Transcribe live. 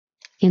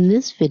In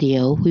this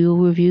video, we will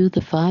review the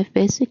 5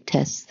 basic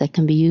tests that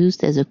can be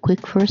used as a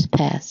quick first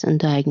pass in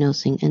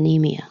diagnosing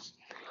anemia.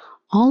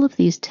 All of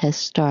these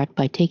tests start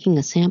by taking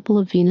a sample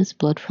of venous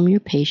blood from your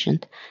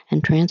patient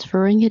and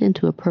transferring it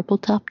into a purple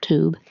top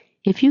tube.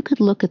 If you could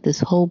look at this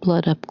whole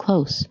blood up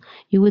close,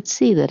 you would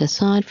see that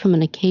aside from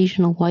an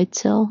occasional white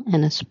cell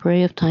and a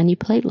spray of tiny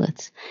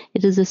platelets,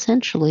 it is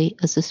essentially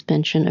a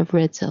suspension of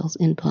red cells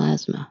in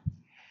plasma.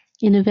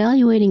 In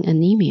evaluating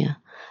anemia,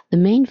 the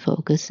main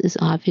focus is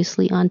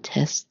obviously on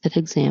tests that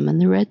examine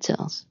the red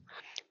cells.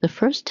 The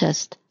first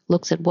test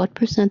looks at what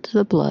percent of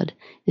the blood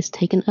is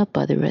taken up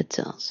by the red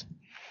cells.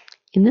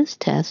 In this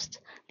test,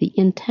 the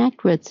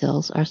intact red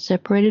cells are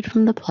separated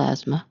from the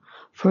plasma,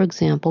 for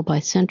example by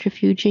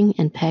centrifuging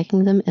and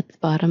packing them at the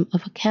bottom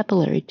of a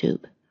capillary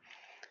tube.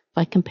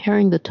 By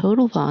comparing the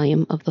total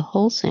volume of the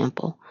whole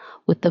sample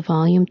with the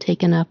volume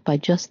taken up by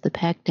just the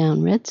packed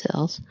down red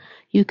cells,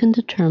 you can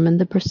determine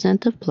the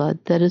percent of blood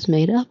that is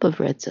made up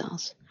of red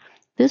cells.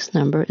 This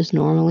number is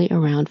normally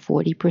around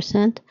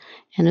 40%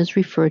 and is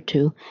referred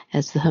to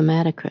as the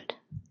hematocrit.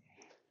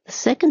 The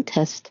second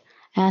test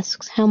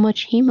asks how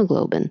much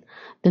hemoglobin,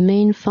 the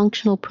main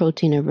functional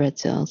protein of red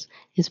cells,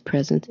 is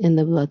present in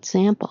the blood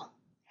sample.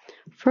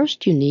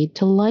 First, you need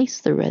to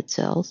lyse the red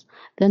cells,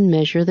 then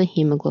measure the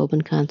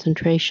hemoglobin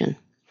concentration.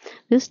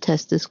 This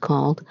test is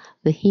called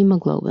the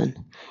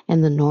hemoglobin,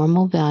 and the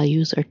normal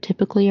values are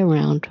typically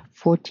around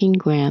 14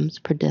 grams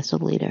per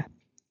deciliter.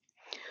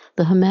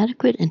 The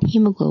hematocrit and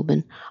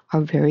hemoglobin are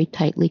very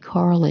tightly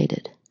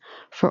correlated.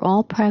 For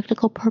all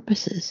practical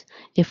purposes,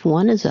 if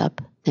one is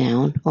up,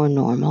 down, or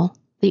normal,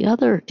 the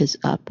other is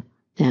up,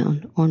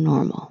 down, or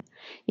normal.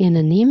 In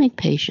anemic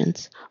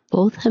patients,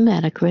 both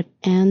hematocrit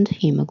and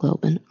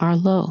hemoglobin are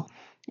low.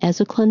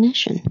 As a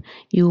clinician,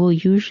 you will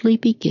usually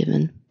be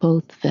given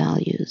both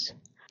values.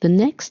 The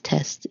next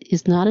test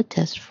is not a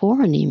test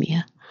for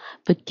anemia,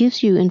 but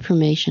gives you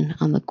information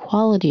on the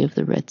quality of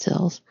the red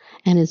cells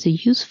and is a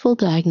useful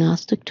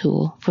diagnostic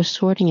tool for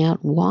sorting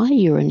out why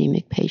your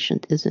anemic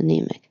patient is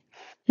anemic.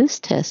 This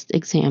test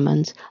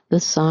examines the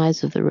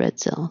size of the red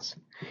cells.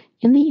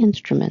 In the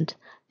instrument,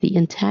 the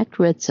intact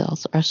red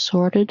cells are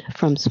sorted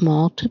from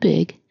small to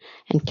big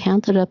and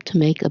counted up to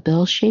make a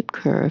bell-shaped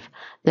curve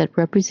that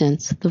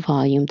represents the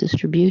volume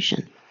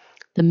distribution.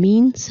 The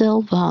mean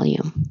cell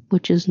volume,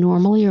 which is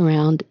normally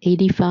around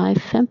 85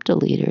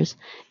 femtoliters,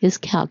 is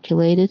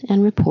calculated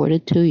and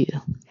reported to you.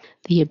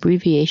 The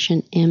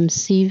abbreviation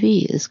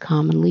MCV is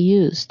commonly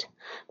used.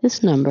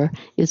 This number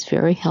is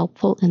very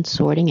helpful in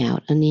sorting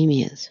out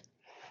anemias.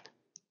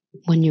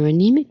 When your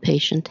anemic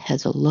patient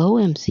has a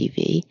low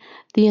MCV,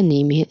 the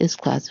anemia is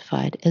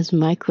classified as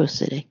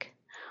microcytic.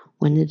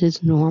 When it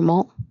is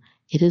normal,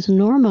 it is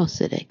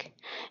normocytic.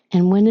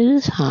 And when it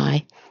is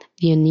high,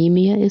 the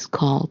anemia is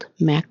called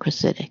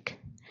macrocytic.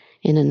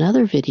 In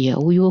another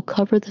video, we will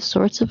cover the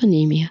sorts of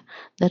anemia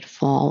that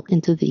fall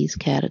into these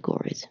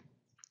categories.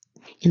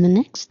 In the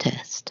next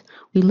test,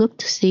 we look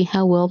to see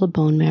how well the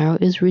bone marrow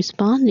is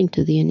responding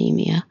to the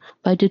anemia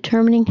by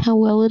determining how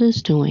well it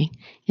is doing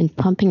in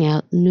pumping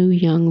out new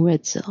young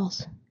red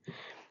cells.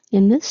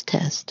 In this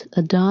test,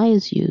 a dye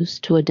is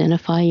used to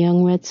identify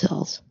young red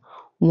cells,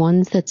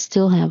 ones that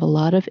still have a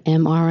lot of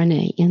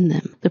mRNA in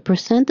them. The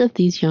percent of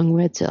these young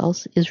red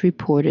cells is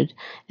reported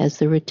as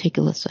the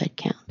reticulocyte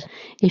count.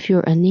 If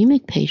your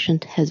anemic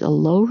patient has a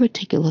low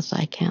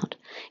reticulocyte count,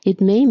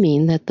 it may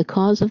mean that the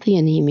cause of the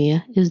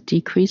anemia is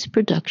decreased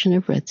production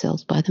of red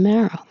cells by the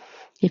marrow.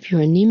 If your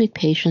anemic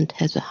patient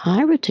has a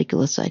high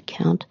reticulocyte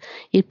count,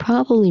 it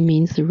probably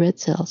means the red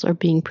cells are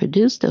being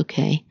produced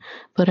okay,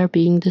 but are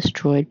being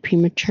destroyed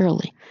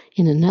prematurely.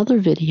 In another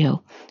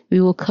video,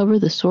 we will cover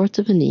the sorts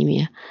of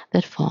anemia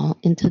that fall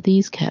into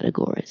these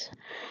categories.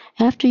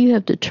 After you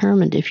have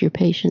determined if your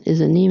patient is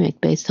anemic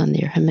based on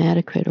their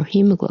hematocrit or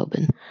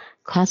hemoglobin,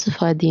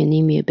 classified the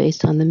anemia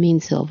based on the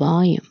mean cell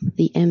volume,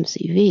 the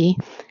MCV,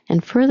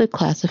 and further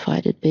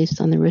classified it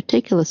based on the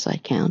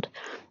reticulocyte count,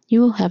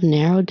 you will have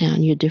narrowed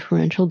down your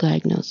differential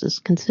diagnosis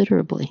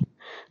considerably.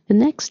 The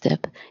next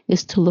step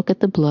is to look at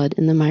the blood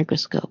in the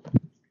microscope.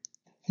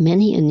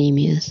 Many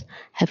anemias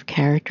have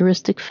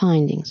characteristic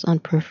findings on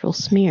peripheral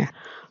smear.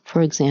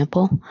 For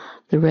example,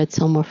 the red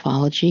cell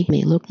morphology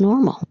may look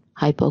normal,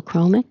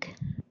 hypochromic,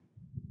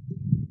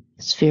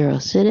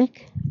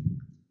 spherocytic,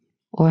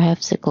 or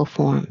have sickle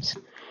forms.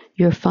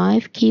 Your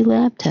 5 key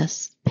lab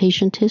tests,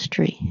 patient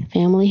history,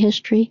 family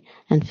history,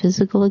 and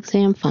physical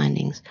exam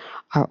findings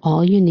are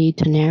all you need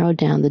to narrow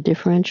down the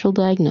differential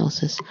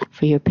diagnosis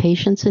for your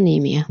patient's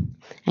anemia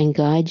and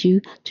guide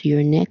you to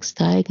your next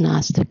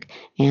diagnostic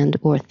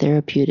and/or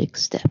therapeutic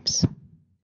steps.